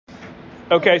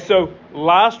Okay, so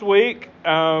last week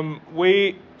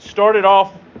we started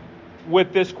off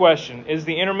with this question: is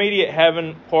the intermediate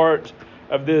heaven part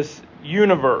of this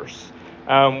universe?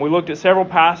 We looked at several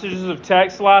passages of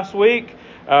text last week,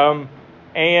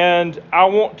 and I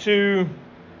want to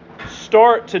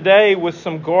start today with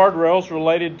some guardrails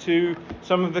related to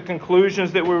some of the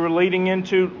conclusions that we were leading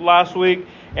into last week,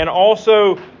 and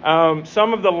also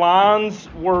some of the lines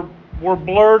were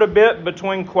blurred a bit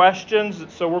between questions,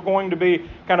 so we're going to be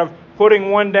kind of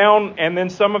putting one down, and then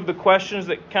some of the questions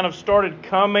that kind of started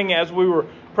coming as we were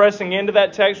pressing into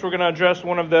that text, we're going to address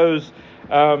one of those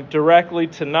directly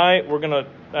tonight. We're going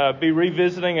to be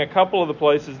revisiting a couple of the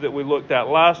places that we looked at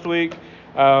last week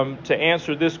to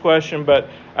answer this question, but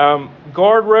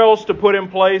guardrails to put in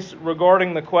place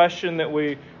regarding the question that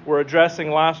we were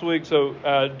addressing last week. So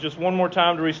just one more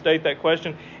time to restate that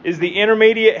question: is the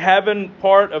intermediate heaven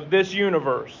part of this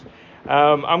universe?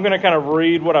 I'm going to kind of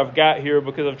read what I've got here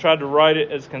because I've tried to write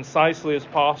it as concisely as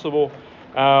possible.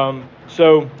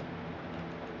 So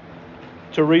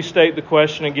to restate the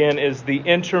question again, is the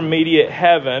intermediate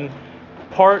heaven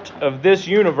part of this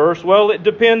universe? Well, it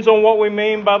depends on what we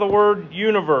mean by the word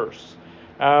universe.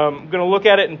 I'm going to look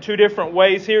at it in two different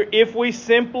ways here. If we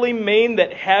simply mean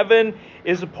that heaven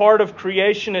is a part of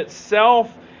creation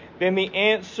itself, then the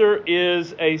answer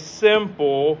is a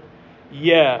simple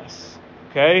yes.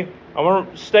 Okay? I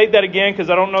want to state that again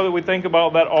because I don't know that we think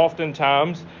about that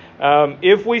oftentimes.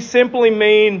 If we simply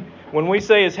mean, when we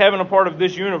say is heaven a part of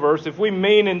this universe, if we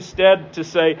mean instead to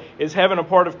say is heaven a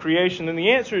part of creation, then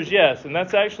the answer is yes. And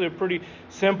that's actually a pretty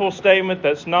simple statement.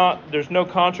 There's no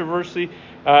controversy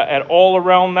at all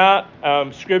around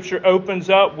that. Scripture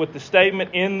opens up with the statement,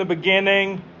 in the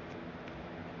beginning,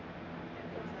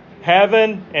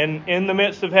 heaven, and in the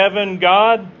midst of heaven,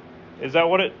 God. Is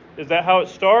that how it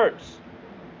starts?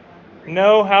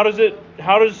 No. How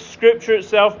does Scripture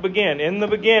itself begin? In the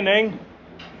beginning,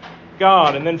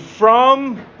 God. And then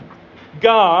from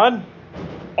God,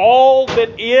 all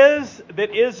that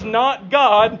is not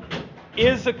God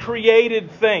is a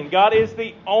created thing. God is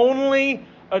the only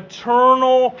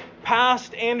eternal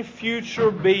past and future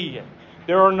being.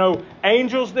 There are no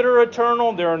angels that are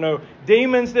eternal. There are no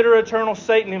demons that are eternal.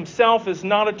 Satan himself is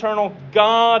not eternal.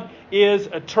 God is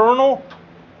eternal.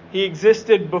 He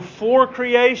existed before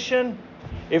creation.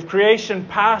 If creation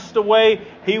passed away,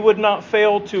 He would not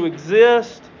fail to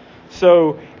exist.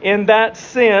 So in that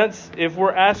sense, if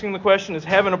we're asking the question, is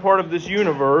heaven a part of this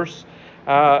universe?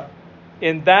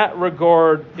 In that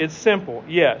regard, it's simple.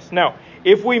 Yes. Now,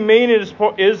 if we mean is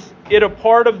it a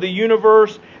part of the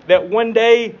universe that one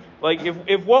day, like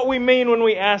if what we mean when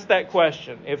we ask that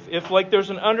question, if like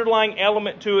there's an underlying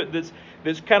element to it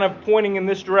that's kind of pointing in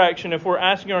this direction, if we're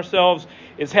asking ourselves,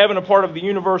 is heaven a part of the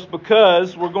universe,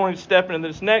 because we're going to step into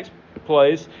this next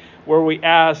place where we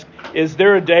ask, is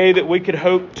there a day that we could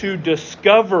hope to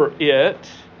discover it?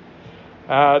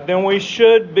 Then we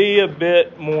should be a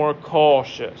bit more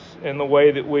cautious in the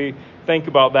way that we think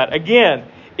about that. Again,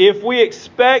 if we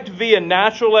expect via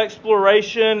natural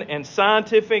exploration and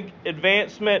scientific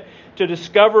advancement to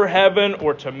discover heaven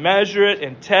or to measure it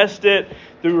and test it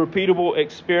through repeatable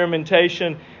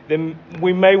experimentation, then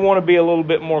we may want to be a little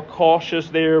bit more cautious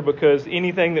there, because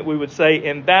anything that we would say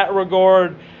in that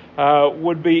regard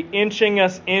would be inching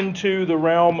us into the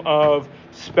realm of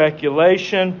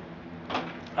speculation.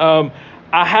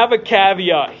 I have a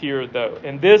caveat here, though,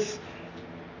 and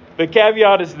the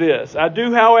caveat is this. I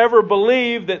do, however,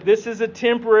 believe that this is a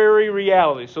temporary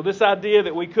reality. So this idea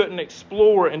that we couldn't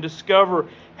explore and discover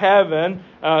heaven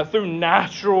through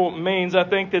natural means, I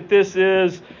think that this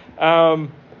is a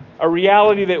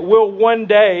reality that will one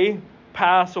day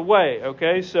pass away.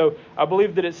 Okay, so I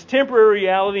believe that it's temporary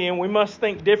reality, and we must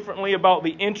think differently about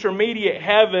the intermediate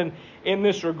heaven in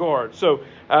this regard. So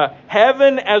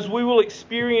heaven, as we will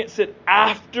experience it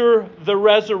after the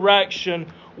resurrection,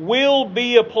 will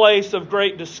be a place of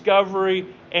great discovery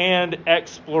and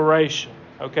exploration.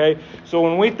 Okay, so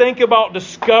when we think about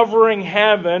discovering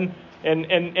heaven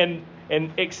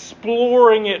and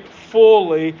exploring it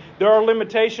fully, there are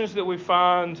limitations that we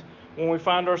find when we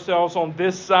find ourselves on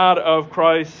this side of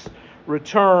Christ's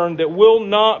return that will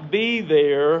not be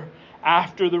there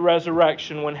after the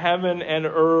resurrection, when heaven and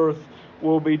earth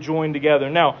will be joined together.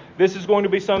 Now, this is going to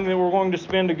be something that we're going to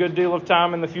spend a good deal of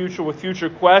time in the future with future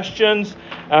questions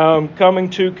coming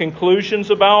to conclusions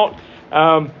about.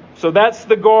 So that's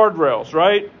the guardrails,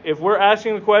 right? If we're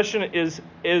asking the question,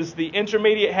 is the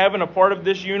intermediate heaven a part of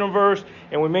this universe?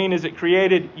 And we mean, is it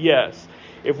created? Yes.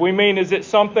 If we mean, is it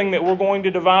something that we're going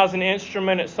to devise an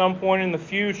instrument at some point in the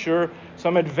future,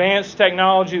 some advanced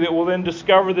technology that will then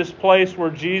discover this place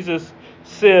where Jesus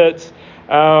sits,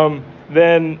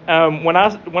 then when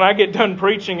I get done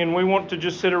preaching and we want to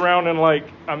just sit around and like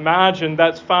imagine,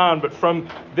 that's fine. But from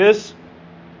this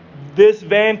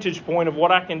vantage point of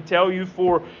what I can tell you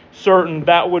for certain,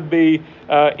 that would be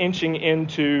inching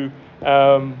into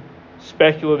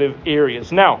speculative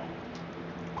areas. Now,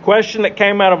 question that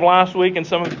came out of last week and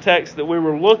some of the texts that we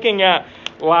were looking at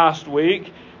last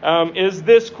week is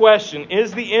this question: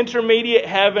 is the intermediate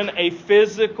heaven a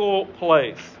physical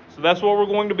place? So that's what we're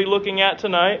going to be looking at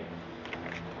tonight.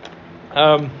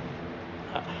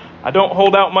 I don't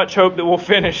hold out much hope that we'll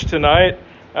finish tonight.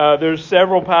 There's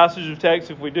several passages of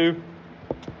text. If we do,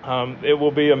 it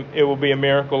will be a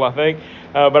miracle, I think.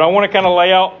 But I want to kind of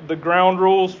lay out the ground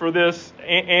rules for this,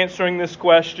 answering this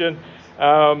question,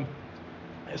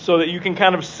 so that you can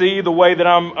kind of see the way that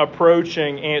I'm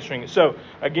approaching answering it. So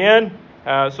again,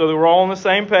 so that we're all on the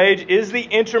same page, is the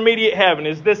intermediate heaven,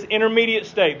 is this intermediate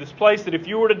state, this place that if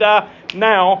you were to die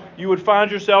now, you would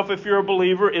find yourself if you're a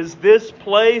believer, is this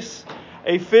place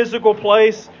a physical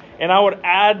place? And I would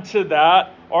add to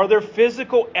that, are there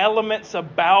physical elements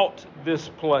about this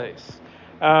place?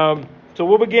 So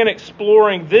we'll begin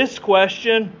exploring this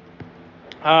question.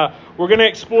 We're going to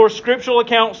explore scriptural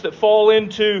accounts that fall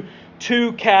into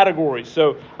two categories.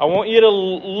 So I want you to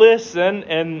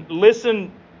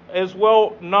listen as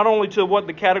well, not only to what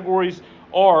the categories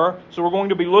are. So we're going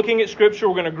to be looking at Scripture.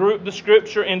 We're going to group the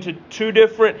Scripture into two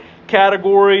different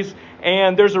categories.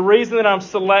 And there's a reason that I'm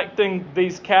selecting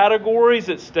these categories.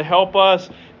 It's to help us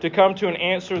to come to an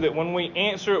answer that when we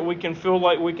answer it, we can feel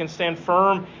like we can stand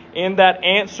firm in that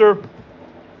answer.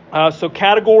 So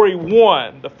category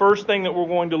 1, the first thing that we're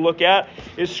going to look at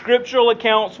is scriptural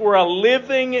accounts where a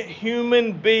living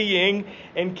human being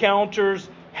encounters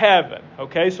heaven.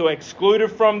 Okay, so excluded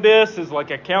from this is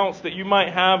like accounts that you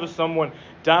might have of someone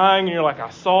dying and you're like, I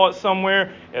saw it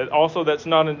somewhere. Also, that's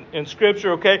not in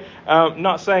Scripture. Okay,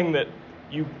 not saying that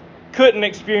you couldn't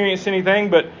experience anything,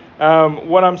 but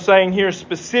what I'm saying here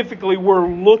specifically, we're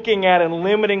looking at and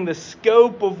limiting the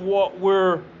scope of what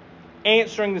we're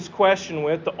answering this question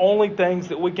with, the only things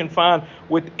that we can find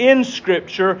within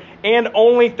Scripture and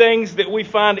only things that we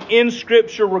find in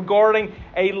Scripture regarding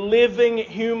a living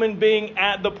human being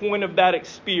at the point of that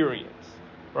experience.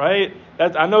 Right?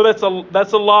 I know that's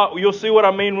a lot. You'll see what I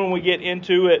mean when we get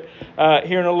into it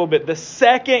here in a little bit. The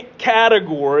second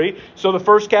category, so the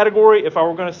first category, if I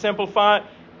were going to simplify it,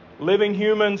 living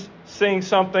humans seeing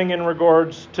something in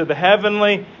regards to the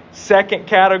heavenly. Second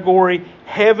category,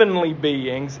 heavenly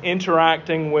beings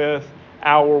interacting with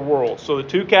our world. So the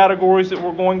two categories that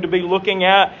we're going to be looking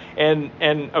at and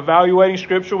evaluating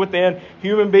Scripture within: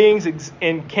 human beings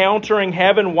encountering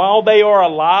heaven while they are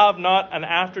alive, not an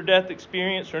after-death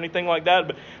experience or anything like that,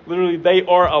 but literally they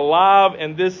are alive,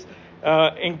 and this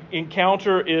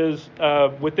encounter is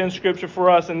within Scripture for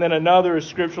us. And then another is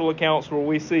scriptural accounts where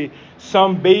we see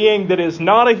some being that is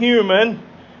not a human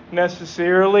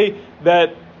necessarily,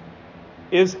 that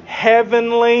is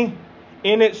heavenly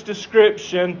in its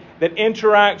description, that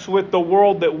interacts with the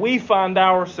world that we find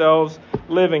ourselves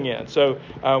living in. So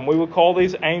we would call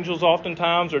these angels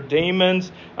oftentimes, or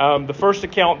demons. The first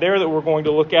account there that we're going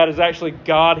to look at is actually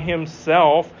God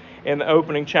Himself in the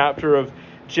opening chapter of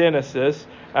Genesis.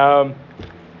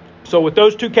 So with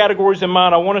those two categories in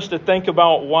mind, I want us to think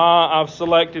about why I've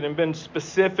selected and been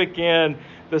specific in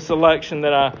the selection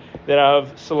that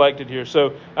I've selected here.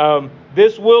 So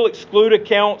this will exclude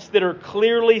accounts that are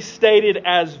clearly stated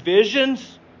as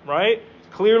visions, right?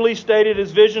 Clearly stated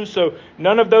as visions. So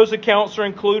none of those accounts are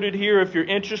included here. If you're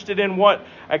interested in what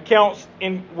accounts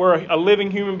in where a living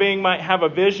human being might have a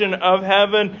vision of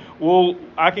heaven,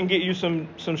 I can get you some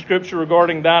scripture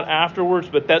regarding that afterwards,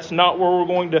 but that's not where we're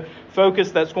going to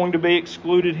focus. That's going to be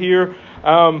excluded here.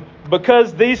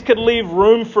 Because these could leave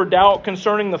room for doubt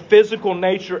concerning the physical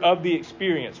nature of the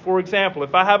experience. For example,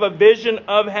 if I have a vision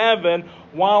of heaven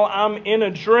while I'm in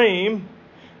a dream,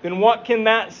 then what can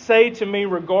that say to me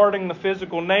regarding the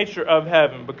physical nature of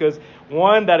heaven? Because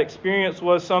one, that experience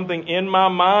was something in my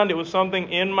mind. It was something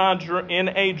in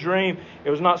a dream. It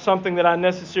was not something that I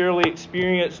necessarily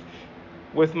experienced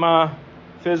with my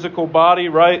physical body,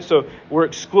 right? So we're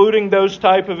excluding those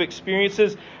type of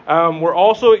experiences. We're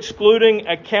also excluding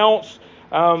accounts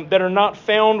that are not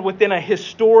found within a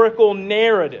historical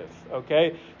narrative.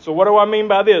 Okay, so what do I mean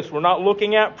by this? We're not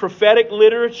looking at prophetic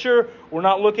literature. We're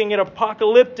not looking at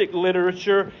apocalyptic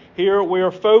literature. Here we are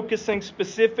focusing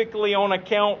specifically on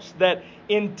accounts that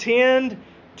intend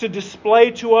to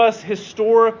display to us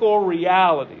historical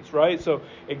realities, right? So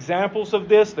examples of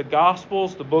this, the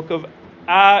Gospels, the book of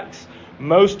Acts,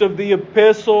 most of the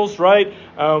epistles, right?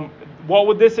 What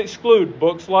would this exclude?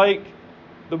 Books like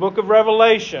the book of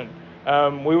Revelation,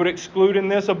 We would exclude in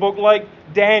this a book like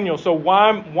Daniel. So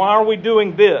why are we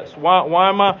doing this? Why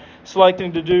am I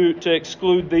selecting to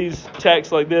exclude these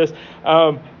texts like this?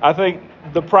 I think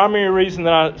the primary reason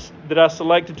that I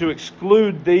selected to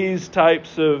exclude these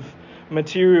types of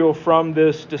material from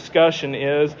this discussion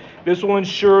is this will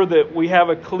ensure that we have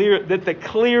the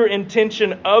clear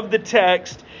intention of the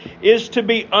text is to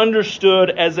be understood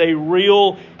as a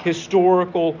real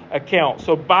historical account.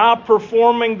 So by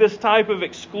performing this type of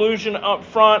exclusion up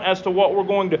front as to what we're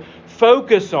going to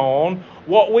focus on,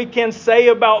 what we can say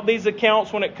about these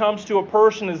accounts when it comes to a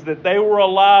person is that they were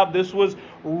alive, this was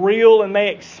real, and they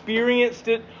experienced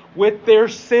it with their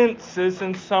senses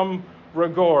in some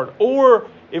regard. Or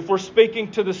if we're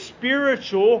speaking to the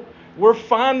spiritual, we're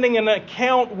finding an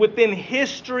account within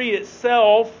history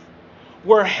itself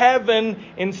where heaven,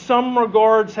 in some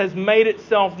regards, has made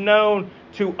itself known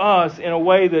to us in a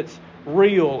way that's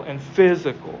real and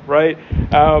physical, right?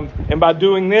 And by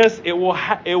doing this, it will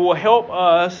help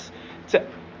us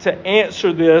to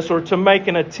answer this, or to make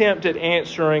an attempt at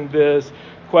answering this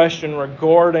question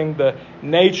regarding the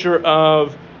nature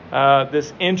of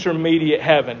this intermediate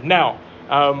heaven. Now,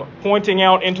 pointing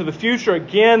out into the future,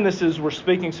 again, we're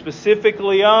speaking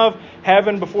specifically of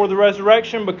heaven before the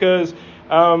resurrection, because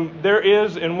there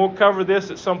is, and we'll cover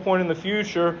this at some point in the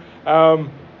future,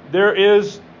 there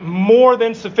is more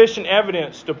than sufficient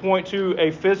evidence to point to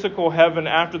a physical heaven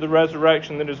after the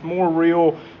resurrection that is more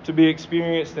real to be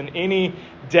experienced than any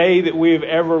day that we have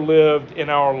ever lived in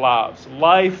our lives.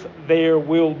 Life there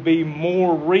will be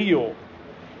more real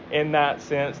in that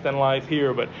sense than life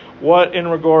here. But what, in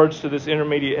regards to this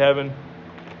intermediate heaven,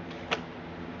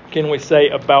 can we say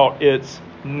about its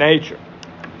nature?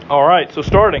 All right, so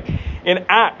starting in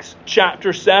Acts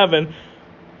chapter 7,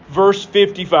 verse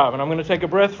 55. And I'm going to take a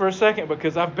breath for a second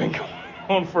because I've been going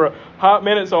on for a hot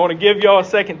minute, so I want to give y'all a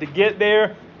second to get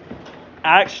there.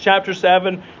 Acts chapter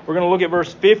 7, we're going to look at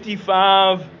verse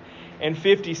 55 and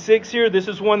 56 here. This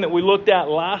is one that we looked at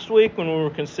last week when we were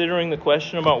considering the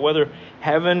question about whether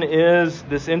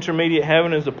this intermediate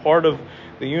heaven is a part of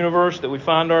the universe that we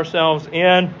find ourselves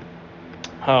in.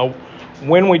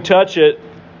 When we touched it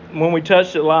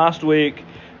last week,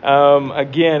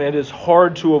 again, it is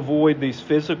hard to avoid these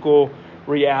physical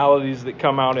realities that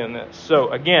come out in this. So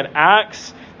again,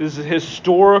 Acts, this is a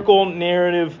historical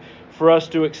narrative for us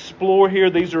to explore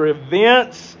here. These are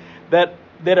events that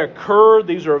occurred.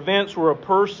 These are events where a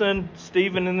person,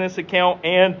 Stephen in this account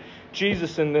and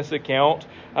Jesus in this account,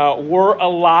 were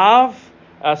alive.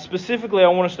 Specifically, I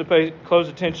want us to pay close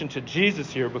attention to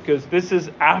Jesus here, because this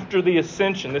is after the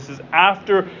ascension. This is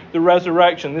after the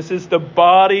resurrection. This is the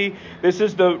body. This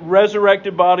is the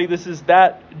resurrected body. This is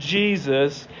that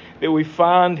Jesus that we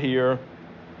find here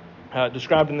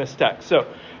described in this text. So,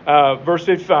 verse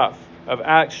 55 of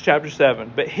Acts chapter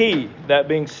 7. But he, that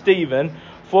being Stephen,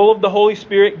 full of the Holy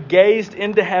Spirit, gazed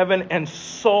into heaven and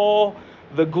saw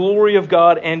the glory of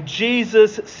God and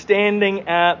Jesus standing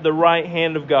at the right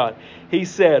hand of God. He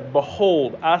said,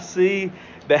 "Behold, I see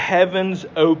the heavens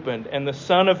opened and the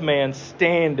Son of Man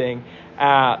standing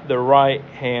at the right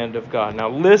hand of God." Now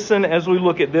listen as we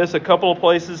look at this. A couple of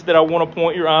places that I want to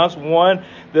point your eyes. One,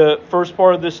 the first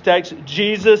part of this text,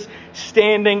 Jesus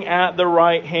standing at the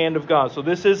right hand of God. So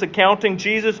this is accounting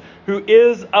Jesus who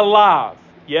is alive.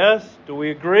 Yes? Do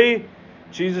we agree?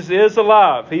 Jesus is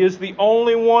alive. He is the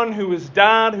only one who has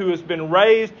died, who has been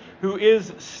raised, who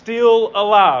is still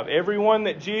alive. Everyone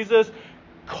that Jesus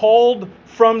called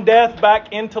from death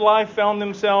back into life found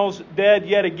themselves dead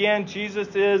yet again.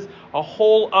 Jesus is a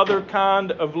whole other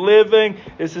kind of living.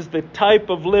 This is the type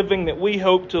of living that we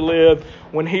hope to live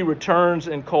when He returns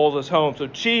and calls us home. So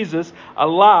Jesus,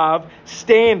 alive,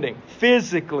 standing,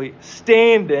 physically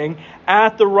standing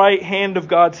at the right hand of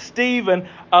God. Stephen,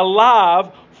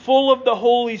 alive, full of the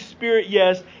Holy Spirit,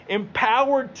 yes,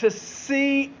 empowered to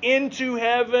see into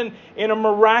heaven in a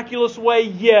miraculous way,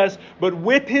 yes, but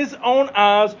with his own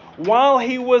eyes while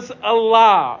he was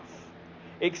alive,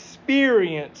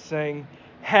 experiencing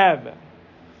heaven.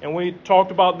 And we talked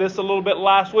about this a little bit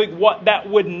last week, what that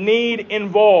would need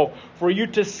involve for you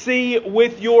to see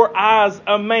with your eyes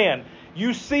a man.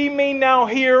 You see me now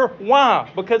here. Why?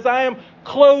 Because I am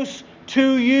close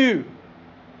to you.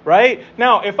 Right?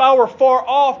 Now, if I were far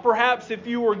off, perhaps if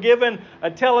you were given a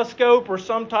telescope or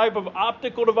some type of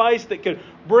optical device that could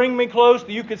bring me close,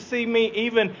 you could see me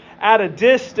even at a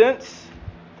distance.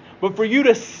 But for you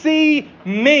to see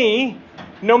me,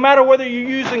 no matter whether you're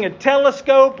using a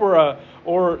telescope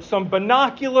or some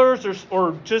binoculars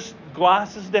or just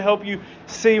glasses to help you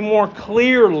see more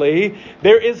clearly,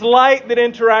 there is light that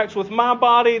interacts with my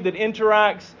body, that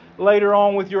interacts later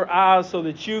on with your eyes so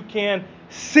that you can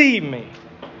see me.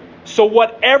 So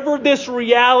whatever this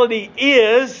reality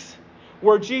is,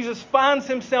 where Jesus finds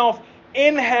himself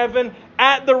in heaven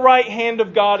at the right hand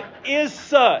of God, is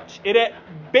such, it at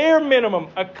bare minimum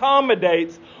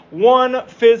accommodates one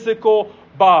physical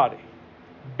body.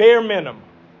 Bare minimum.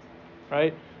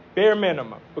 Right? Bare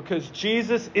minimum. Because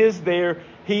Jesus is there.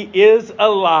 He is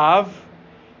alive.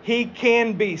 He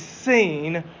can be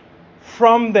seen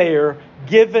from there,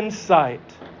 given sight.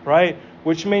 Right?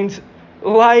 Which means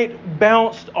light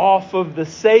bounced off of the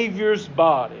Savior's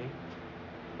body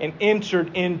and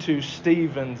entered into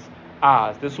Stephen's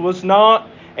eyes. This was not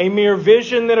a mere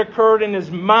vision that occurred in his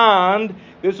mind.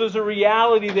 This was a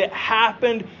reality that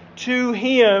happened to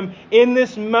him in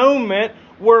this moment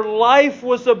where life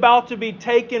was about to be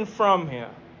taken from him.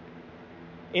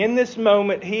 In this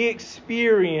moment, he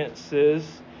experiences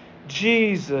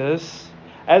Jesus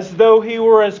as though he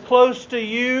were as close to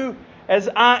you as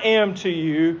I am to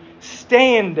you,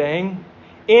 standing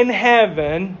in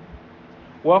heaven,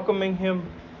 welcoming him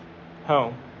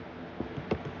home.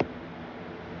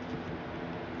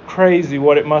 Crazy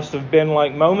what it must have been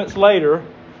like moments later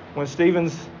when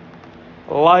Stephen's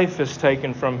life is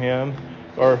taken from him,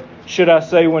 or should I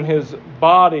say when his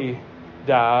body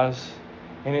dies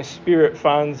and his spirit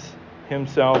finds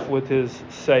himself with his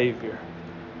Savior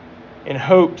in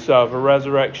hopes of a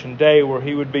resurrection day where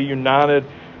he would be united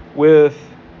with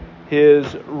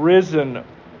his risen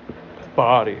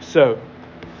body. So,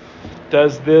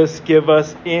 does this give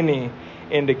us any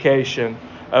indication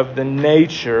of the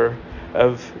nature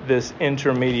of this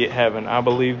intermediate heaven? I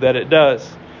believe that it does.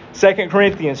 2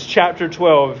 Corinthians chapter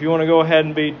 12. If you want to go ahead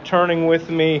and be turning with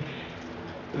me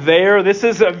there. This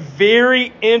is a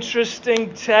very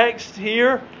interesting text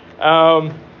here.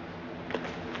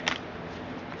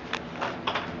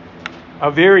 A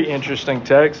very interesting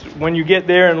text. When you get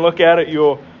there and look at it,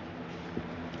 you'll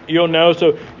know.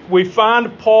 So we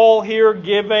find Paul here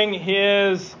giving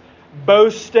his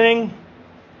boasting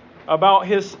about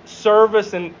his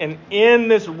service, and in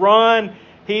this run,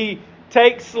 he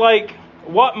takes like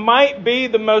what might be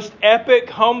the most epic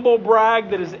humble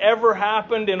brag that has ever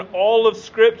happened in all of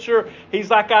Scripture. He's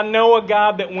like, I know a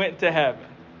God that went to heaven.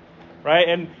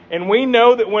 Right? And we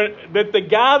know that the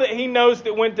guy that he knows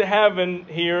that went to heaven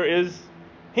here is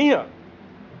him.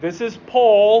 This is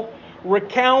Paul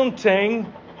recounting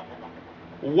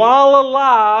while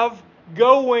alive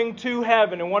going to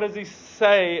heaven. And what does he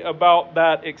say about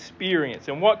that experience?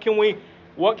 And what can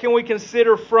we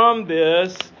consider from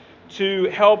this to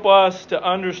help us to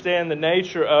understand the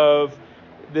nature of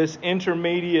this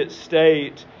intermediate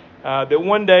state that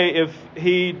one day, if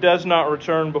he does not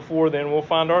return before then, we'll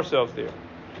find ourselves there.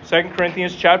 2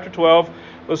 Corinthians chapter 12,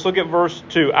 let's look at verse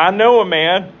 2. I know a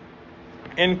man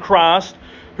in Christ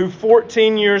who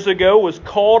 14 years ago was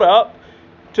called up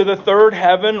to the third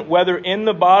heaven, whether in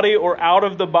the body or out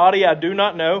of the body, I do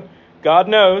not know. God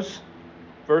knows.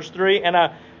 Verse 3, and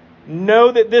I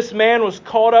know that this man was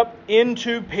caught up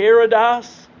into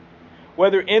paradise,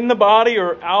 whether in the body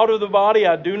or out of the body,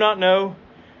 I do not know.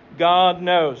 God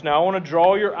knows. Now I want to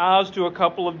draw your eyes to a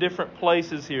couple of different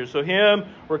places here. So him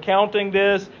recounting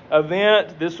this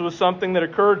event, this was something that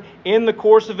occurred in the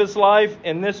course of his life.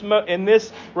 In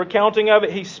this recounting of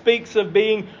it, he speaks of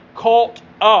being caught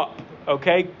up.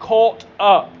 Okay, caught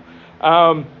up.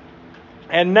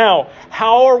 And now,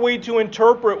 how are we to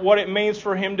interpret what it means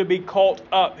for him to be caught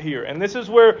up here? And this is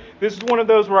one of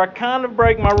those where I kind of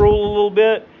break my rule a little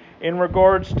bit in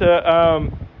regards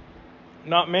to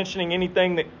not mentioning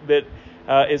anything that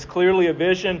is clearly a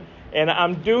vision. And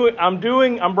I'm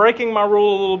breaking my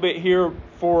rule a little bit here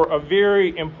for a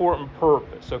very important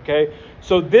purpose. Okay,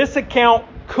 so this account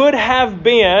could have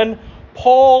been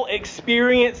Paul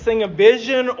experiencing a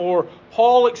vision, or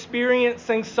Paul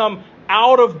experiencing some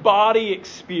out-of-body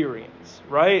experience,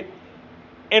 right?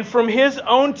 And from his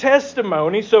own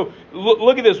testimony, so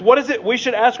look at this. What is it? We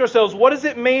should ask ourselves, what does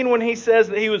it mean when he says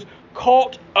that he was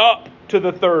caught up to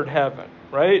the third heaven,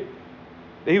 right?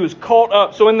 That he was caught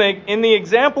up. So in the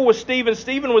example with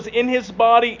Stephen was in his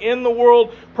body, in the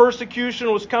world,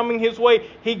 persecution was coming his way.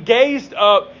 He gazed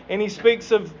up and he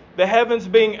speaks of the heavens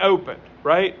being opened,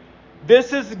 right?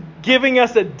 This is giving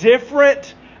us a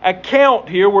different account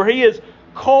here where he is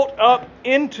caught up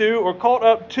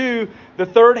to the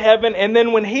third heaven. And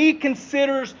then when he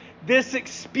considers this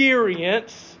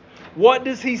experience, what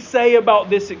does he say about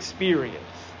this experience?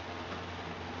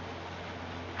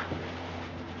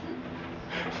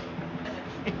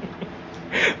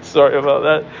 Sorry about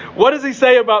that. What does he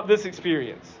say about this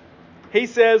experience? He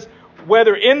says,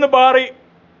 whether in the body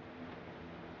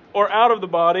or out of the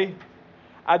body,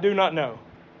 I do not know.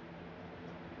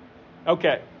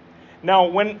 Okay.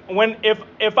 Now,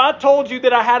 if I told you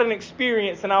that I had an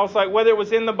experience and I was like, whether it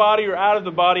was in the body or out of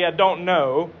the body, I don't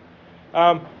know.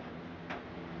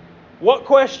 What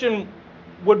question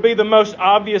would be the most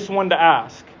obvious one to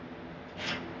ask?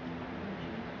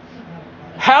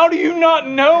 How do you not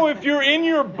know if you're in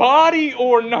your body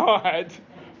or not?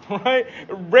 Right?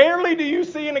 Rarely do you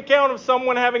see an account of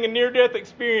someone having a near-death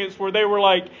experience where they were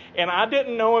like, and I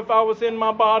didn't know if I was in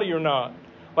my body or not.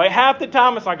 Like half the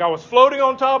time it's like I was floating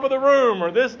on top of the room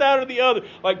or this, that, or the other.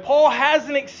 Like Paul has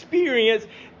an experience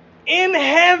in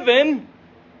heaven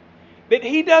that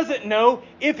he doesn't know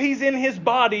if he's in his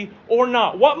body or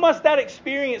not. What must that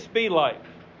experience be like?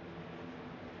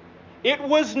 It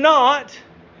was not,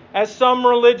 as some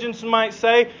religions might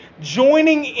say,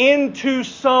 joining into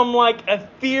some like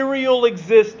ethereal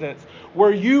existence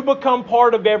where you become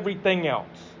part of everything else.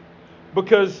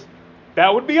 Because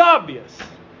that would be obvious.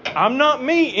 I'm not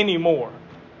me anymore.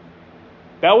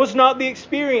 That was not the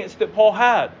experience that Paul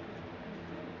had.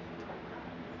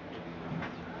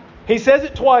 He says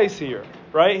it twice here,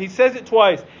 right? He says it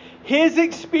twice. His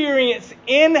experience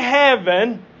in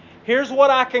heaven, here's what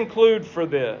I conclude for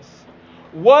this,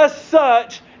 was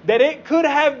such that it could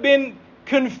have been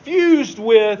confused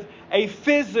with a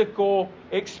physical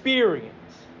experience.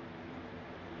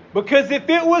 Because if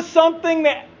it was something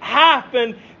that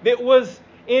happened that was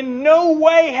in no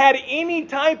way had any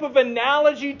type of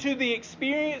analogy to the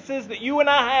experiences that you and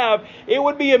I have, it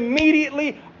would be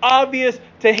immediately obvious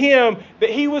to him that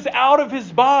he was out of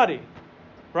his body.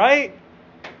 Right?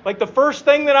 Like the first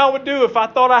thing that I would do if I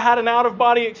thought I had an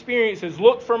out-of-body experience is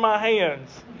look for my hands.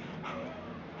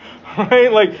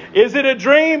 Right? Like, is it a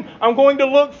dream? I'm going to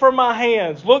look for my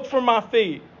hands. Look for my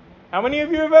feet. How many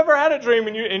of you have ever had a dream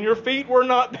and your feet were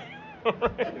not there?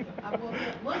 Right?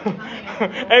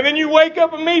 And then you wake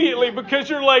up immediately because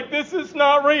you're like, this is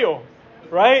not real.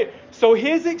 Right? So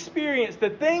his experience, the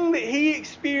thing that he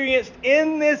experienced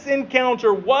in this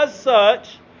encounter was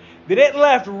such that it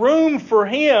left room for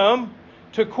him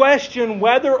to question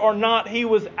whether or not he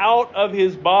was out of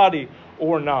his body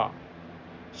or not.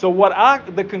 So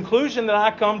the conclusion that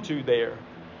I come to there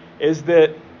is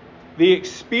that the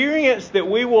experience that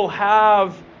we will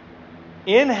have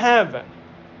in heaven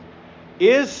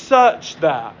is such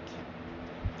that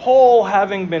Paul,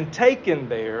 having been taken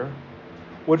there,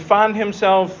 would find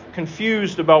himself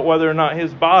confused about whether or not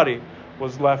his body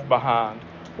was left behind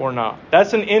or not.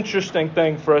 That's an interesting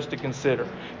thing for us to consider.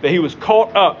 That he was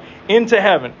caught up into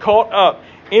heaven, caught up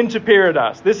into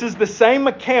paradise. This is the same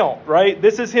account, right?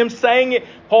 This is him saying it.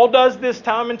 Paul does this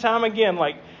time and time again.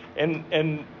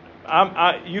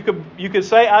 You could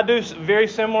say I do a very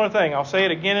similar thing. I'll say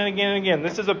it again and again and again.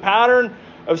 This is a pattern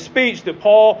of speech that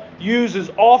Paul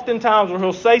uses oftentimes where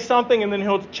he'll say something and then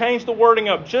he'll change the wording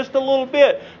up just a little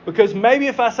bit because maybe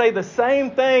if I say the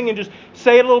same thing and just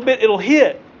say it a little bit, it'll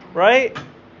hit, right?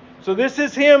 So this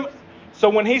is him. So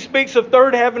when he speaks of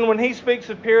third heaven, when he speaks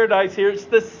of paradise here, it's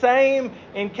the same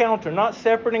encounter, not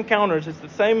separate encounters. It's the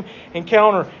same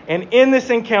encounter. And in this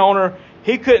encounter,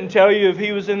 he couldn't tell you if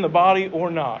he was in the body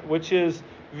or not, which is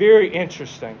very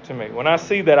interesting to me. When I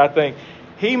see that, I think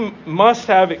he must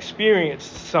have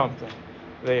experienced something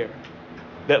there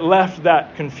that left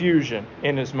that confusion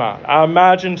in his mind. I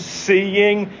imagine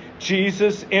seeing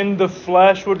Jesus in the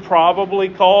flesh would probably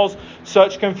cause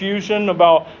such confusion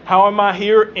about how am I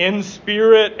here in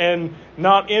spirit and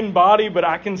not in body, but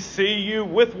I can see you.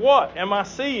 With what am I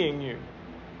seeing you?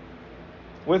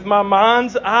 With my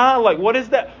mind's eye? Like what is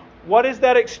that? What is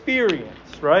that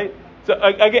experience, right? So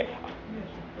again,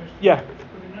 yeah.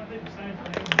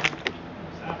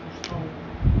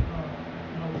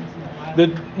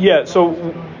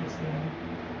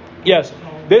 Yes.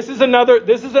 This is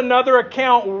another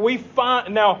account where we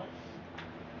find. Now,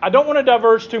 I don't want to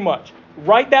diverge too much.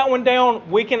 Write that one down.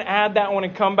 We can add that one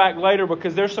and come back later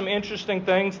because there's some interesting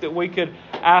things that we could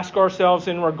ask ourselves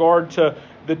in regard to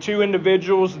the two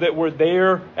individuals that were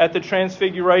there at the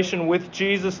Transfiguration with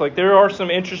Jesus. Like there are some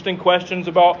interesting questions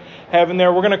about heaven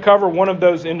there. We're going to cover one of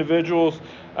those individuals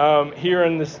here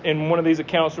in one of these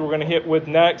accounts that we're going to hit with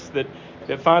next that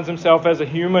finds himself as a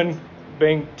human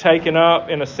being taken up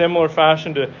in a similar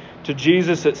fashion to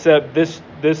Jesus, except this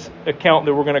account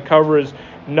that we're going to cover is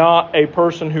not a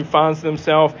person who finds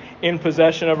themselves in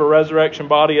possession of a resurrection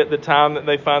body at the time that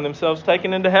they find themselves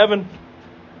taken into heaven.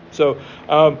 So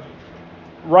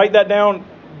write that down,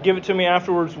 give it to me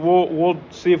afterwards. We'll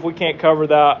see if we can't cover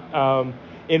that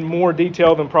in more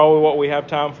detail than probably what we have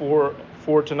time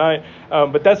for tonight.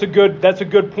 But that's a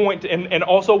good point. And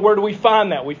also, where do we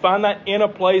find that? We find that in a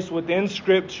place within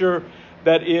Scripture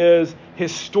that is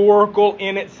historical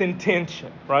in its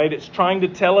intention, right? It's trying to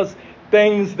tell us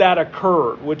things that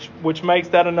occurred, which makes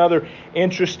that another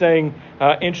interesting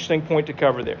point to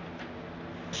cover there.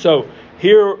 So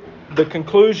here, the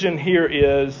conclusion here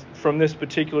is, from this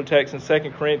particular text in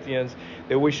 2 Corinthians,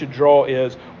 that we should draw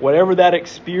is, whatever that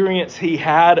experience he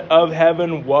had of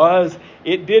heaven was,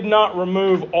 it did not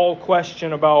remove all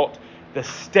question about the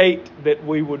state that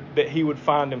he would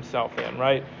find himself in,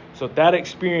 right? So that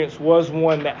experience was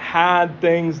one that had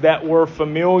things that were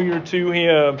familiar to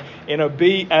him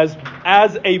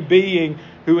as a being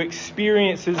who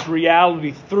experiences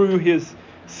reality through his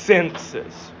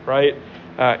senses, right?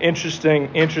 Interesting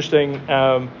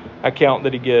account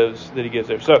that he gives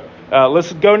there. So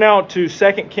let's go now to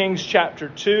 2 Kings chapter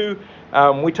 2.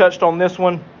 We touched on this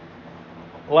one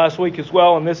last week as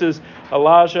well, and this is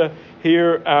Elijah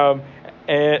here.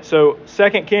 And so 2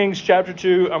 Kings chapter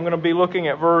 2, I'm going to be looking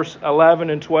at verse 11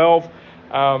 and 12.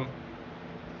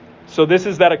 So this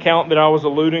is that account that I was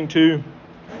alluding to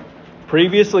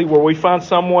previously, where we find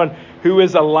someone who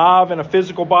is alive in a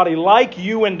physical body like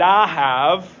you and I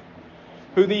have,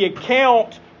 who the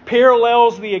account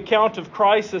parallels the account of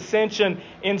Christ's ascension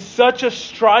in such a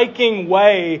striking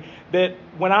way that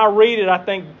when I read it, I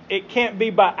think it can't be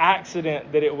by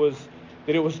accident that it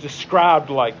was described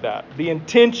like that. The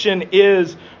intention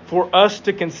is for us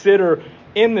to consider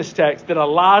in this text that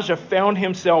Elijah found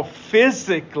himself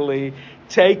physically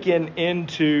taken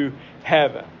into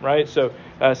heaven, right? So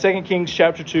 2 Kings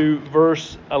chapter 2,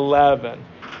 verse 11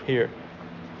 here.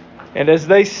 And as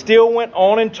they still went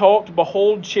on and talked,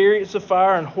 behold, chariots of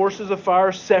fire and horses of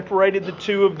fire separated the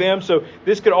two of them. So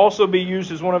this could also be used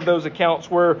as one of those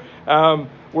accounts where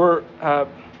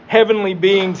heavenly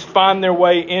beings find their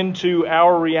way into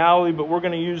our reality, but we're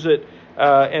going to use it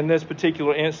in this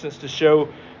particular instance to show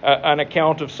an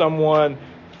account of someone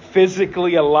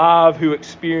physically alive who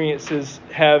experiences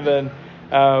heaven.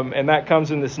 And that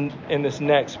comes in this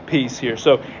next piece here.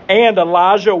 So, and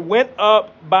Elijah went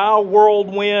up by a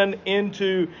whirlwind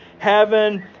into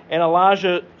heaven, and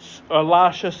Elisha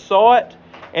saw it,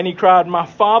 and he cried, my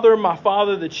father,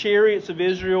 the chariots of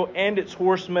Israel and its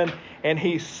horsemen, and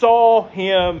he saw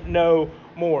him no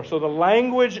more. So the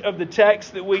language of the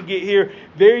text that we get here,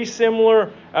 very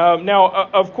similar. Now,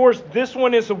 of course, this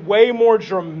one is way more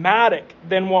dramatic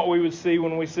than what we would see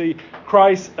when we see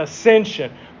Christ's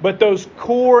ascension. But those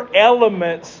core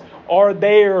elements are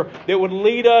there that would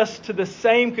lead us to the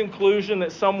same conclusion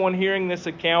that someone hearing this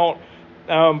account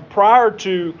prior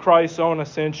to Christ's own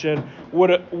ascension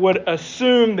would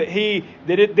assume that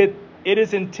it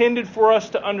is intended for us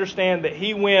to understand that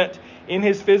he went in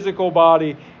his physical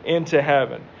body into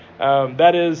heaven.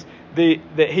 That is,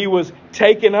 that he was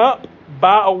taken up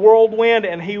by a whirlwind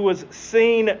and he was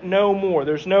seen no more.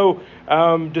 There's no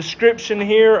description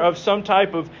here of some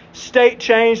type of state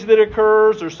change that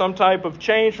occurs or some type of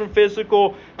change from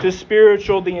physical to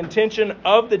spiritual. The intention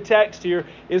of the text here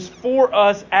is for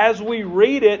us, as we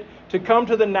read it, to come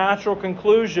to the natural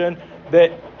conclusion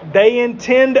that they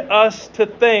intend us to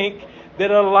think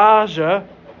that Elijah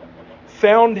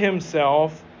found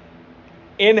himself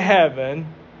in heaven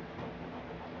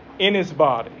in his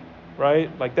body, right?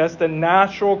 Like that's the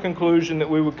natural conclusion that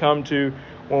we would come to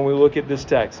when we look at this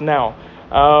text. Now,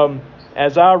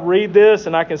 as I read this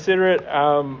and I consider it,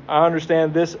 I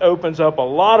understand this opens up a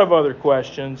lot of other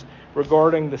questions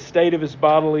regarding the state of his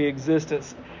bodily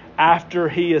existence after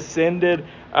he ascended.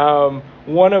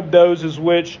 One of those is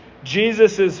which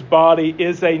Jesus' body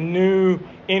is a new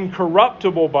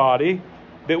incorruptible body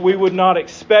that we would not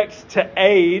expect to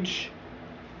age.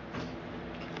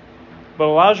 But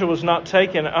Elijah was not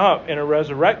taken up in a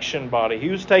resurrection body. He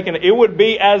was taken. It would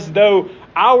be as though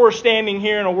I were standing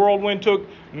here and a whirlwind took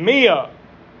me up.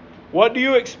 What do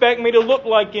you expect me to look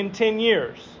like in 10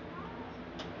 years?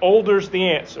 Older's the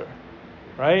answer,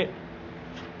 right?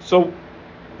 So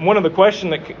one of the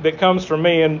questions that comes from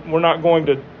me, and we're not going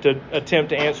to attempt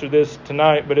to answer this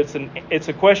tonight, but it's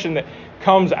a question that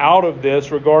comes out of this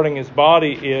regarding his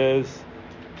body is,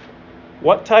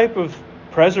 what type of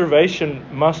preservation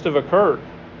must have occurred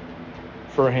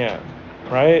for him,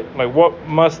 right? Like what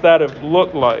must that have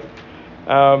looked like?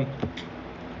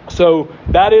 So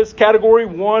that is category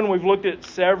one. We've looked at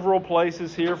several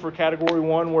places here for category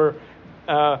one where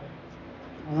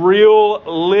real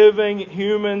living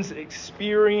humans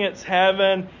experience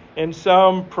heaven in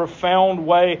some profound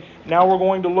way. Now we're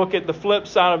going to look at the flip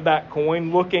side of that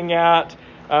coin, looking at,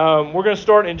 we're going to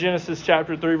start in Genesis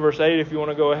chapter 3, verse 8, if you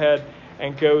want to go ahead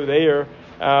and go there.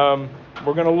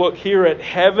 We're going to look here at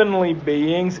heavenly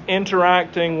beings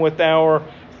interacting with our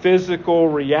physical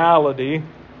reality.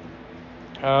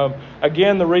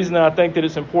 Again, the reason that I think that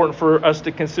it's important for us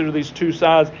to consider these two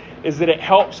sides is that it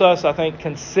helps us, I think,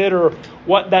 consider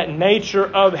what that nature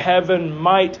of heaven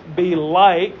might be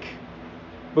like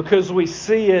because we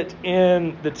see it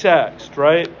in the text,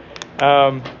 right?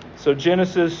 So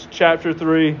Genesis chapter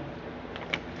 3,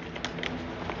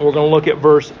 we're going to look at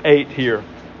verse 8 here.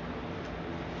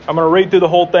 I'm going to read through the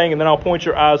whole thing and then I'll point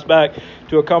your eyes back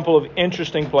to a couple of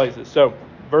interesting places. So,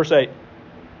 verse 8.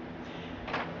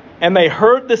 And they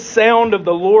heard the sound of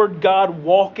the Lord God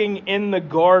walking in the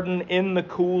garden in the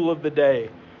cool of the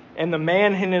day. And the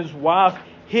man and his wife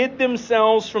hid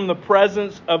themselves from the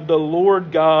presence of the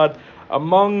Lord God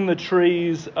among the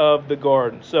trees of the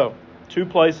garden. So, two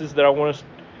places that I want us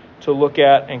to look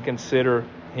at and consider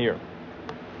here.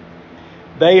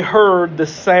 They heard the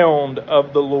sound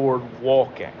of the Lord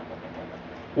walking.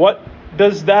 What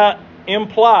does that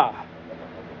imply?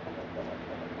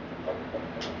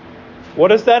 What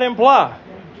does that imply?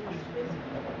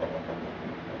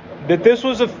 That this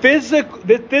was a physical,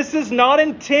 that this is not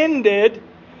intended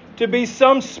to be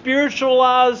some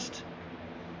spiritualized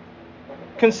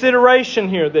consideration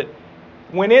here. That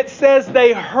when it says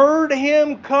they heard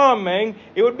him coming,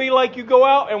 it would be like you go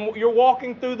out and you're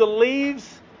walking through the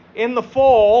leaves in the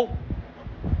fall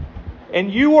and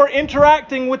you are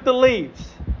interacting with the leaves.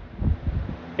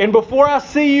 And before I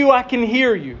see you, I can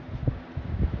hear you.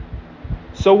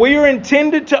 So we are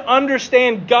intended to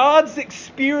understand God's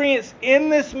experience in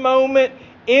this moment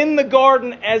in the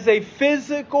garden as a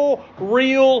physical,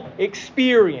 real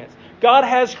experience. God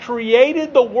has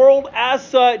created the world as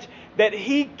such that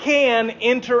He can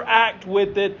interact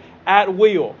with it at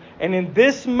will. And in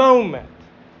this moment,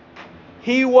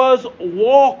 He was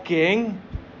walking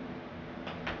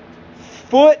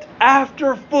foot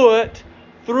after foot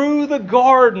through the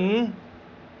garden,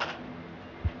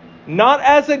 not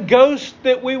as a ghost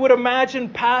that we would imagine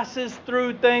passes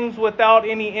through things without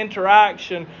any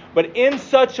interaction, but in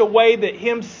such a way that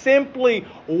Him simply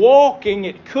walking,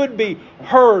 it could be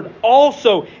heard.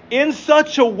 Also, in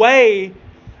such a way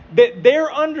that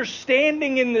their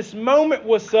understanding in this moment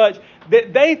was such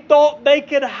that they thought they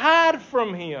could hide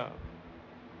from Him.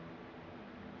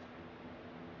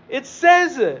 It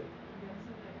says it.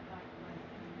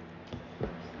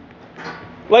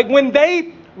 Like when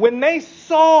they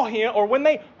saw Him, or when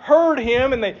they heard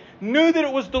Him and they knew that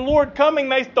it was the Lord coming,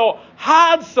 they thought,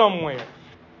 hide somewhere.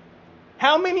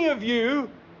 How many of you,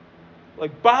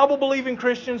 like Bible-believing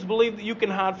Christians, believe that you can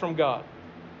hide from God?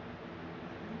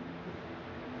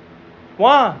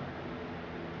 Why?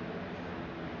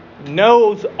 He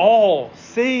knows all,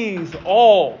 sees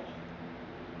all.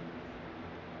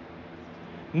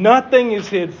 Nothing is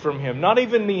hid from Him, not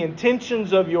even the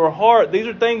intentions of your heart. These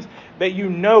are things that you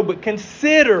know, but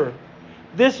consider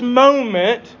this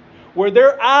moment where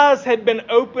their eyes had been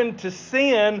opened to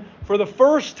sin for the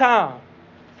first time.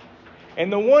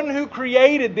 And the one who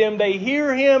created them, they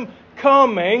hear Him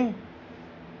coming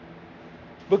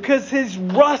because He's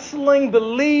rustling the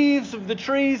leaves of the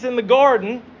trees in the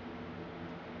garden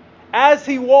as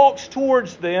He walks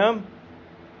towards them.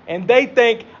 And they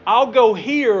think, I'll go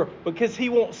here because He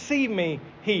won't see me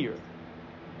here.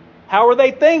 How are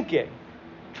they thinking?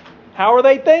 How are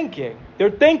they thinking?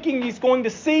 They're thinking He's going to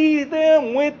see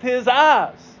them with His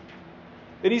eyes.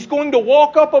 That He's going to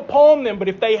walk up upon them. But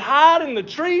if they hide in the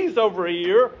trees over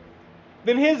here,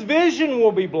 then His vision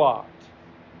will be blocked.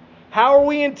 How are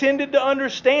we intended to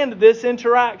understand this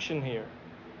interaction here?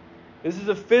 This is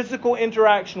a physical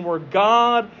interaction where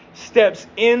God steps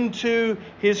into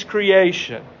His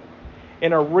creation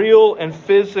in a real and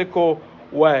physical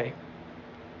way.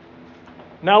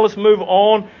 Now let's move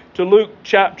on to Luke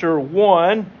chapter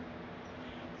 1,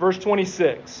 verse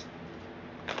 26.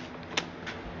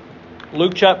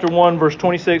 Luke chapter 1, verse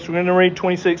 26. We're going to read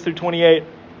 26 through 28.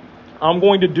 I'm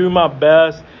going to do my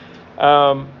best.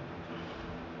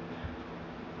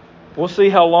 We'll see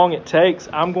how long it takes.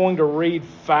 I'm going to read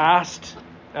fast.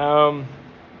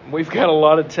 We've got a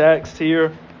lot of text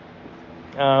here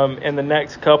in the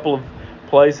next couple of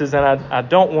places, and I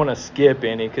don't want to skip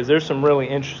any because there's some really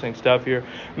interesting stuff here.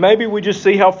 Maybe we just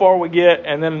see how far we get,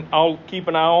 and then I'll keep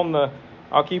an eye on the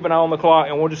clock,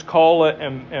 and we'll just call it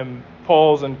and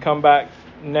pause and come back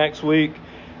next week.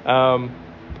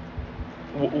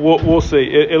 We'll see.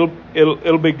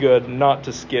 It'll be good not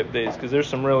to skip these because there's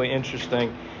some really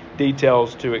interesting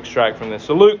details to extract from this.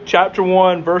 So Luke chapter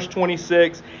 1, verse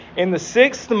 26. In the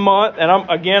 6th month, and I'm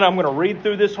going to read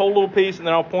through this whole little piece, and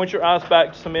then I'll point your eyes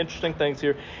back to some interesting things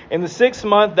here. In the 6th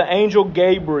month, the angel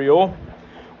Gabriel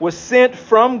was sent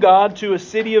from God to a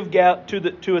city of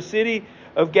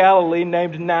Galilee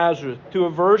named Nazareth, to a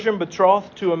virgin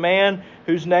betrothed to a man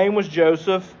whose name was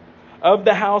Joseph, of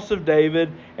the house of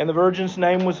David, and the virgin's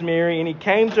name was Mary. And he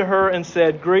came to her and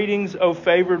said, "Greetings, O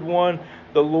favored one,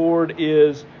 the Lord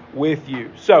is with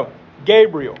you." So,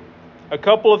 Gabriel. A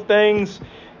couple of things.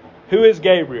 Who is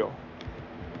Gabriel?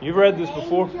 You've read this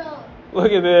before?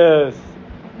 Look at this.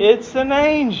 It's an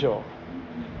angel.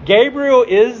 Gabriel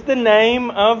is the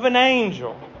name of an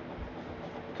angel.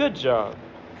 Good job.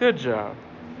 Good job.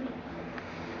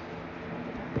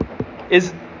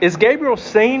 Is Gabriel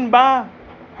seen by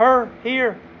her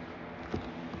here?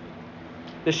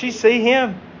 Does she see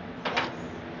him?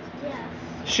 Yes.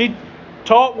 She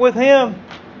talked with him?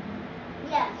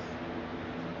 Yes.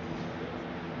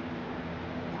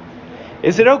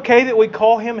 Is it okay that we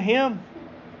call him him?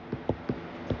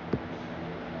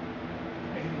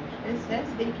 It says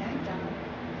be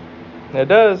cacti. It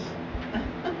does.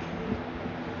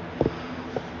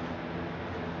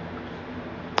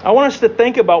 I want us to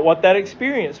think about what that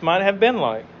experience might have been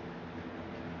like.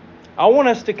 I want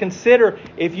us to consider,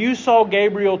 if you saw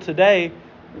Gabriel today,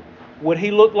 would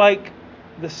he look like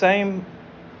the same?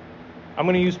 I'm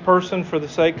going to use person for the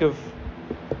sake of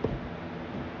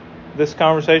this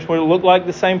conversation. Would it look like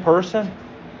the same person?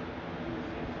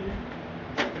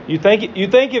 You think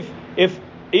if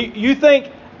you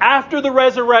think after the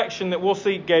resurrection that we'll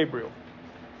see Gabriel?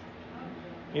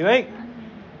 You think?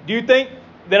 Do you think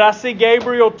that I see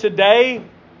Gabriel today,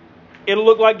 it'll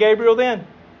look like Gabriel then?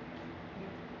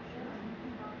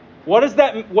 What does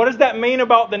that mean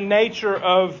about the nature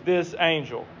of this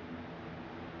angel?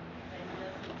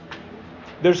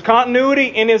 There's continuity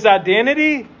in his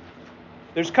identity.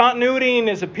 There's continuity in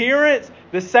his appearance.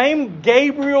 The same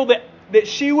Gabriel that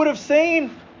she would have seen,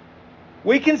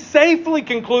 we can safely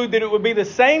conclude that it would be the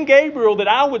same Gabriel that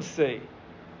I would see.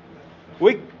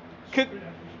 We could...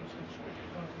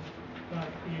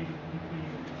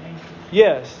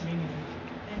 Yes.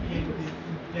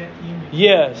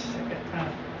 Yes.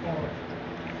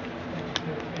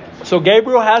 So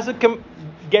Gabriel has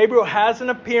an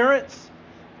appearance.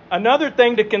 Another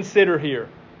thing to consider here,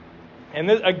 and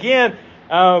this, again,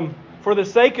 for the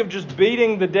sake of just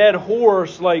beating the dead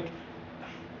horse,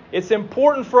 it's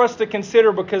important for us to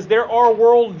consider, because there are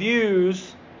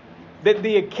worldviews that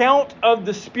the account of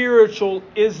the spiritual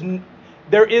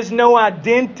there is no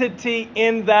identity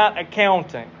in that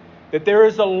accounting. That there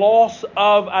is a loss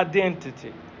of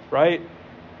identity, right?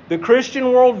 The Christian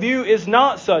worldview is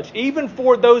not such, even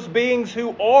for those beings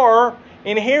who are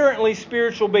inherently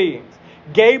spiritual beings.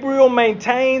 Gabriel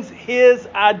maintains his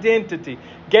identity.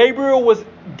 Gabriel was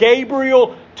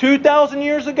Gabriel 2,000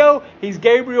 years ago. He's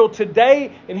Gabriel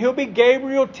today, and he'll be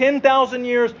Gabriel 10,000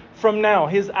 years from now.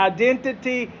 His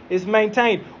identity is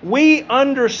maintained. We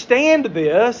understand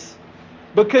this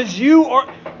because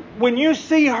when you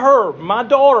see her, my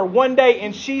daughter, one day,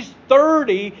 and she's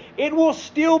 30, it will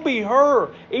still be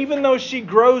her, even though she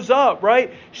grows up,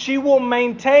 right? She will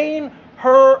maintain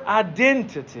her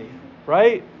identity,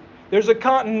 right? There's a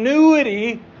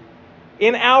continuity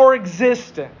in our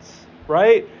existence,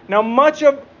 right? Now, much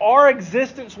of our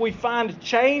existence we find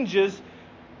changes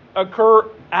occur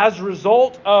as a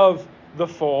result of the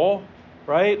fall,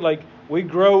 right? Like we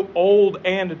grow old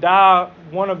and die,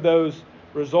 one of those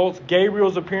results.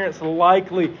 Gabriel's appearance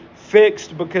likely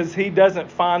fixed because he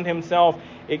doesn't find himself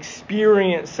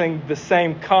experiencing the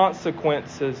same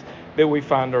consequences that we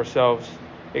find ourselves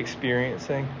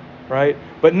experiencing, right?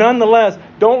 But nonetheless,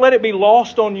 don't let it be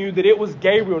lost on you that it was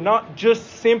Gabriel, not just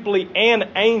simply an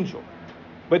angel,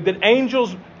 but that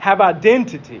angels have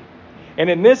identity. And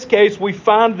in this case, we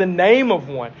find the name of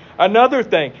one. Another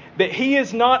thing, that he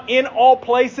is not in all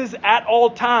places at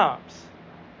all times.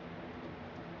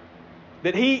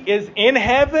 That he is in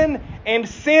heaven and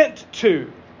sent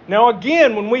to. Now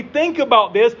again, when we think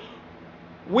about this,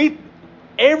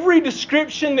 every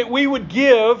description that we would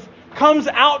give comes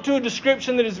out to a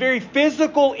description that is very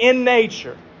physical in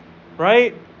nature.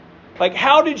 Right? Like,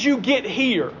 how did you get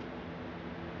here?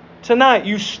 Tonight,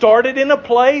 you started in a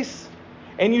place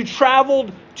and you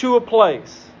traveled to a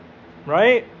place.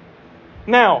 Right?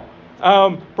 Now,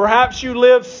 perhaps you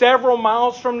live several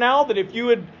miles from now, that if you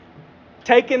had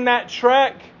taken that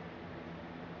trek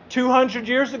 200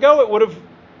 years ago, it would have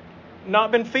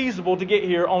not been feasible to get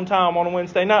here on time on a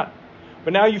Wednesday night.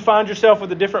 But now you find yourself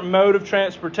with a different mode of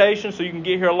transportation, so you can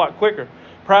get here a lot quicker.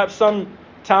 Perhaps some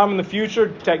time in the future,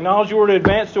 technology were to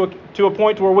advance to a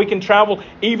point to where we can travel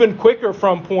even quicker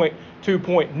from point to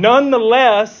point.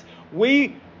 Nonetheless,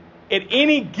 we, at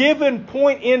any given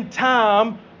point in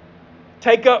time,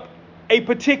 take up a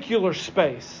particular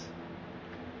space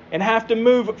and have to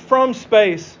move from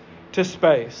space to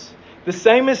space. The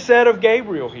same is said of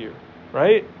Gabriel here,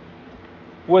 right?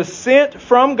 Was sent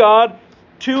from God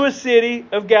to a city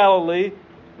of Galilee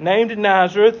named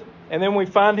Nazareth. And then we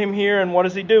find him here, and what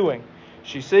is he doing?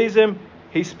 She sees him,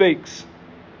 he speaks.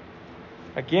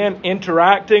 Again,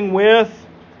 interacting with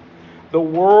the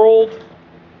world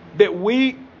that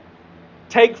we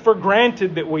take for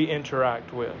granted that we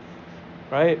interact with.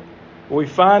 Right? We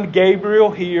find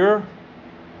Gabriel here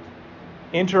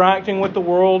interacting with the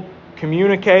world,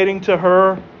 communicating to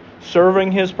her,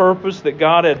 serving his purpose that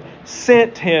God had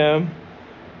sent him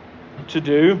to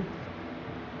do.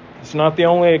 It's not the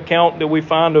only account that we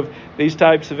find of these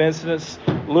types of incidents.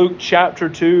 Luke chapter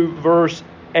 2, verse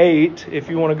 8, if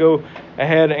you want to go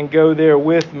ahead and go there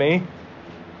with me.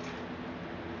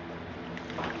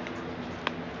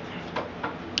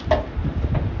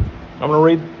 I'm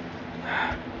going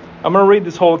to read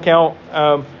this whole account.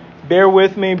 Bear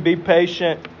with me, be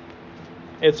patient.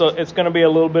 It's going to be a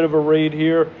little bit of a read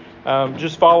here.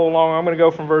 Just follow along. I'm going to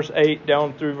go from verse 8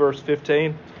 down through verse 15.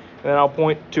 And then I'll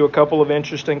point to a couple of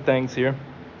interesting things here.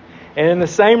 And in the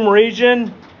same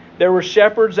region, there were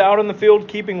shepherds out in the field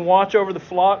keeping watch over the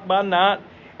flock by night.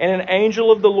 And an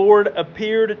angel of the Lord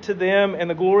appeared to them, and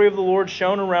the glory of the Lord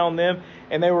shone around them.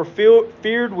 And they were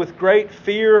feared with great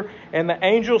fear. And the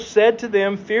angel said to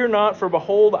them, "Fear not, for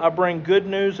behold, I bring good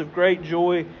news of great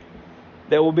joy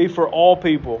that will be for all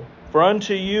people. For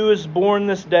unto you is born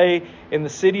this day in the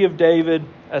city of David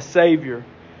a Savior,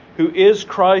 who is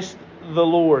Christ the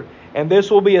Lord. And this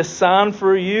will be a sign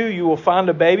for you. You will find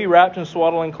a baby wrapped in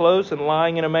swaddling clothes and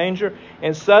lying in a manger."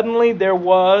 And suddenly there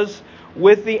was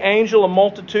with the angel a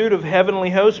multitude of heavenly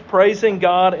hosts praising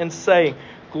God and saying,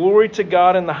 "Glory to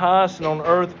God in the highest, and on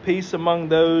earth peace among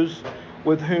those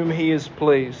with whom He is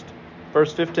pleased."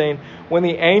 Verse 15, when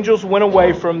the angels went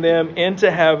away from them into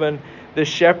heaven, the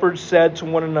shepherds said to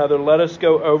one another, "Let us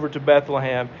go over to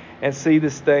Bethlehem and see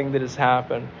this thing that has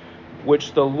happened,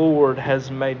 which the Lord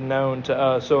has made known to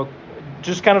us." So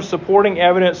just kind of supporting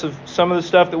evidence of some of the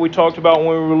stuff that we talked about when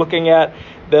we were looking at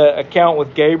the account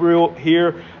with Gabriel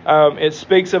here. It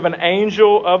speaks of an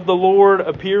angel of the Lord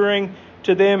appearing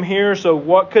to them here. So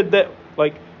what could that,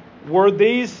 were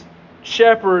these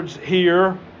shepherds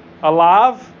here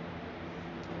alive?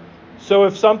 So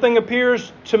if something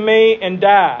appears to me and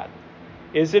Dad,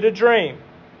 is it a dream?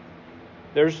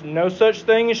 There's no such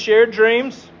thing as shared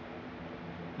dreams.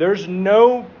 There's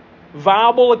no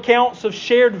viable accounts of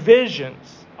shared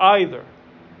visions either.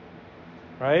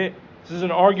 Right? This is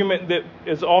an argument that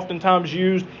is oftentimes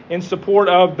used in support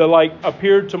of the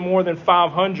appeared to more than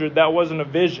 500. That wasn't a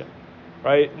vision.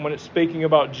 Right? When it's speaking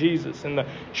about Jesus and the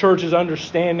church's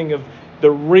understanding of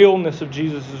the realness of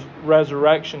Jesus'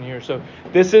 resurrection here. So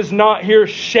this is not here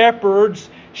shepherds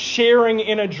sharing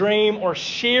in a dream or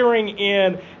sharing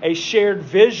in a shared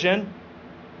vision.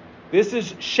 This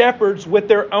is shepherds with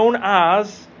their own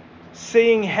eyes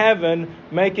seeing heaven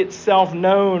make itself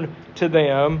known to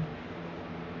them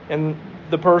in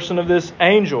the person of this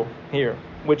angel here,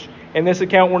 which in this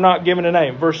account we're not given a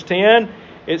name. Verse 10,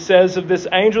 it says of this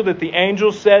angel that the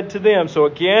angel said to them. So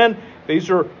again, these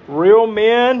are real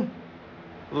men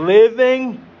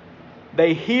living.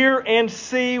 They hear and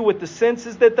see with the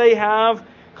senses that they have.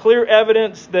 Clear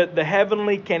evidence that the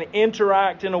heavenly can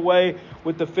interact in a way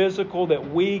with the physical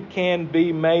that we can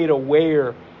be made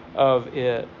aware of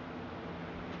it.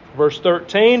 Verse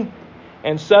 13,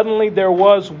 and suddenly there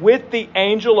was with the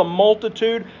angel a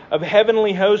multitude of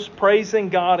heavenly hosts praising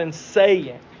God and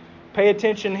saying. Pay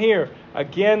attention here.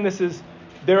 Again,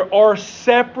 there are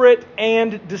separate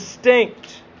and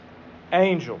distinct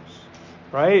angels,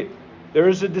 right? There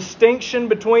is a distinction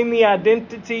between the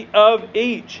identity of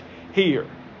each here.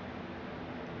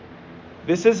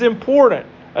 This is important,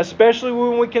 especially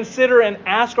when we consider and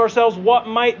ask ourselves, what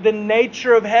might the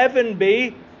nature of heaven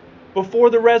be before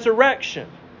the resurrection?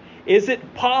 Is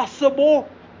it possible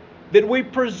that we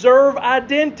preserve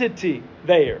identity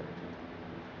there?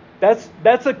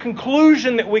 That's a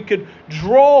conclusion that we could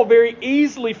draw very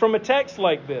easily from a text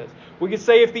like this. We could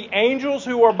say if the angels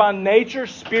who are by nature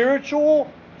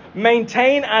spiritual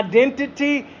maintain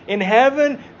identity in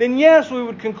heaven, then yes, we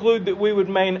would conclude that we would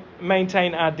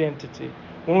maintain identity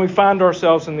when we find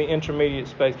ourselves in the intermediate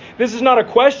space. This is not a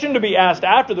question to be asked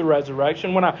after the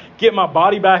resurrection when I get my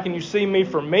body back and you see me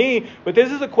for me, but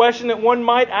this is a question that one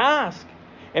might ask.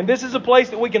 And this is a place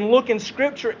that we can look in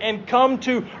Scripture and come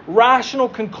to rational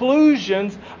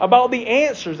conclusions about the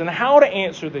answers and how to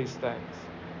answer these things.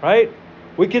 Right?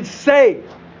 We could say,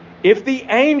 if the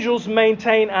angels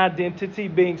maintain identity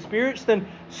being spirits, then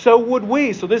so would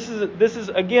we. So this is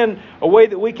again a way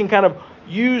that we can kind of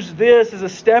use this as a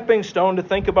stepping stone to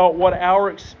think about what our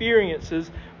experiences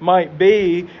might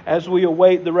be as we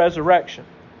await the resurrection.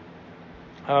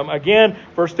 Again,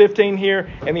 verse 15 here,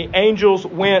 and the angels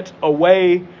went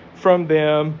away from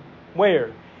them,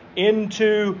 where?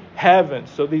 Into heaven.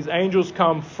 So these angels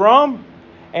come from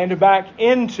and back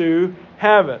into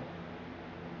heaven.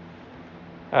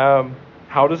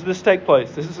 How does this take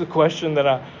place? This is a question that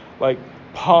I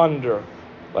ponder.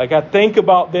 I think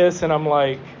about this and I'm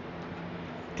like,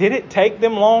 did it take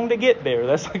them long to get there?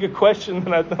 That's a question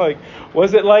that I think.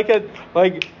 Was it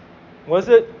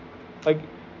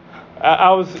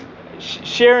I was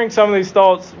sharing some of these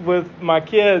thoughts with my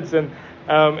kids, and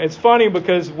it's funny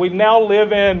because we now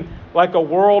live in a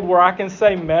world where I can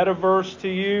say metaverse to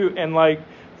you, and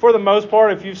for the most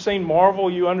part, if you've seen Marvel,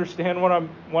 you understand what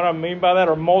I mean by that,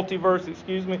 or multiverse,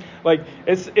 excuse me.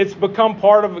 It's become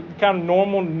part of a kind of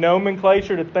normal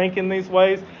nomenclature to think in these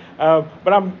ways.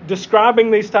 But I'm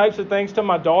describing these types of things to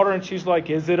my daughter, and she's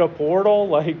like, "Is it a portal?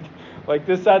 What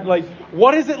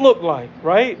does it look like?"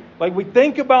 Right? We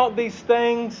think about these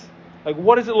things.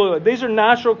 What does it look like? These are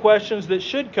natural questions that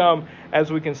should come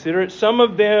as we consider it. Some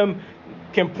of them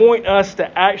can point us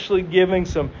to actually giving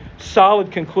some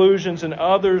solid conclusions, and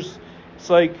others,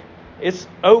 it's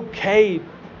okay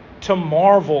to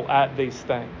marvel at these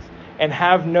things and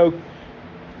have no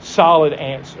solid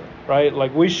answer, right?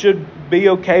 We should be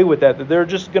okay with that there are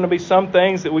just going to be some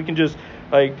things that we can just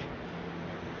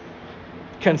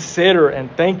consider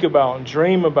and think about and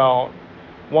dream about,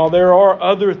 while there are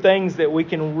other things that we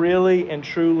can really and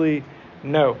truly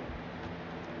know.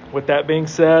 With that being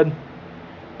said,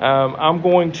 I'm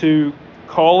going to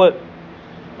call it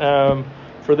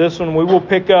for this one. We will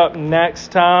pick up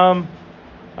next time,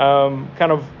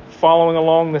 kind of following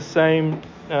along the same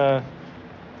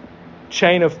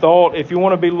chain of thought. If you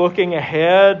want to be looking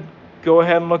ahead, go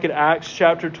ahead and look at Acts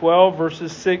chapter 12,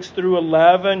 verses 6 through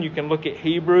 11. You can look at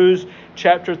Hebrews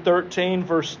chapter 13,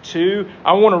 verse 2.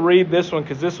 I want to read this one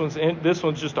because this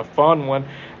one's just a fun one.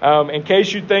 In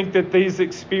case you think that these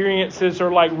experiences are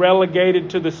relegated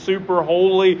to the super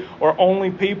holy or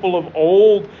only people of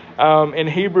old, in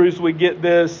Hebrews we get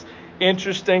this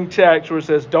interesting text where it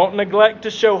says, "Don't neglect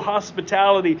to show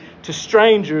hospitality to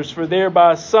strangers, for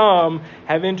thereby some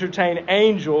have entertained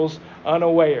angels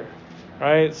unaware."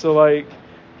 Right? So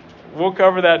we'll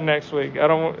cover that next week.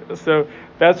 So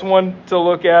that's one to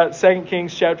look at. 2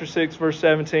 Kings chapter 6 verse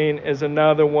 17 is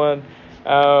another one.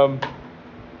 And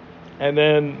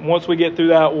then once we get through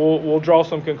that, we'll draw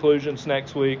some conclusions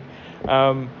next week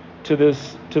to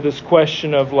this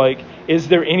question of is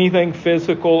there anything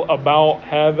physical about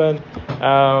heaven?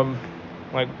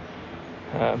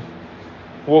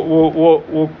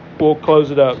 We'll close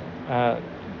it up.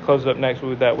 Close it up next week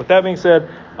with that. With that being said,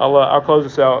 I'll close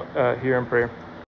this out here in prayer.